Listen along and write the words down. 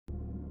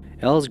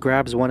Els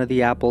grabs one of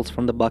the apples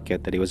from the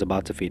bucket that he was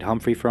about to feed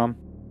Humphrey from,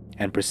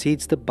 and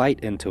proceeds to bite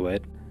into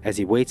it as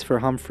he waits for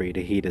Humphrey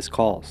to heed his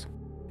calls.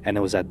 And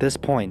it was at this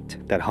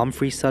point that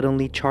Humphrey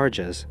suddenly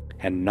charges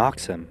and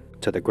knocks him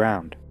to the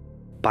ground,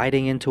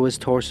 biting into his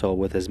torso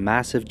with his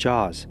massive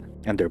jaws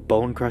and their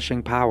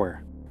bone-crushing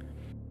power.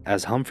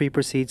 As Humphrey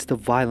proceeds to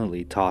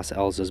violently toss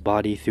Elsa's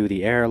body through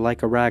the air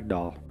like a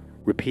ragdoll,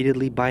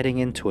 repeatedly biting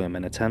into him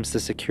in attempts to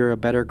secure a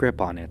better grip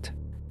on it.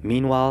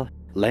 Meanwhile,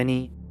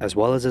 Lenny, as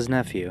well as his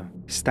nephew,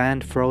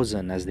 stand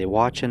frozen as they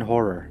watch in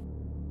horror.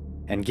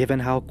 And given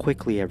how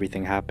quickly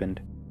everything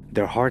happened,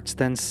 their hearts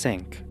then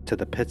sink to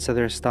the pits of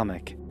their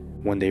stomach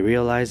when they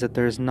realize that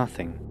there is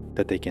nothing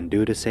that they can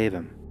do to save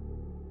him.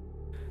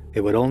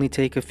 It would only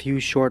take a few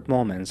short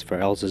moments for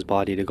Elsa's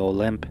body to go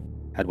limp,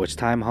 at which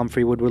time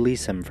Humphrey would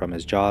release him from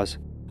his jaws,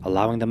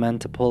 allowing the men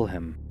to pull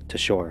him to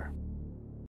shore.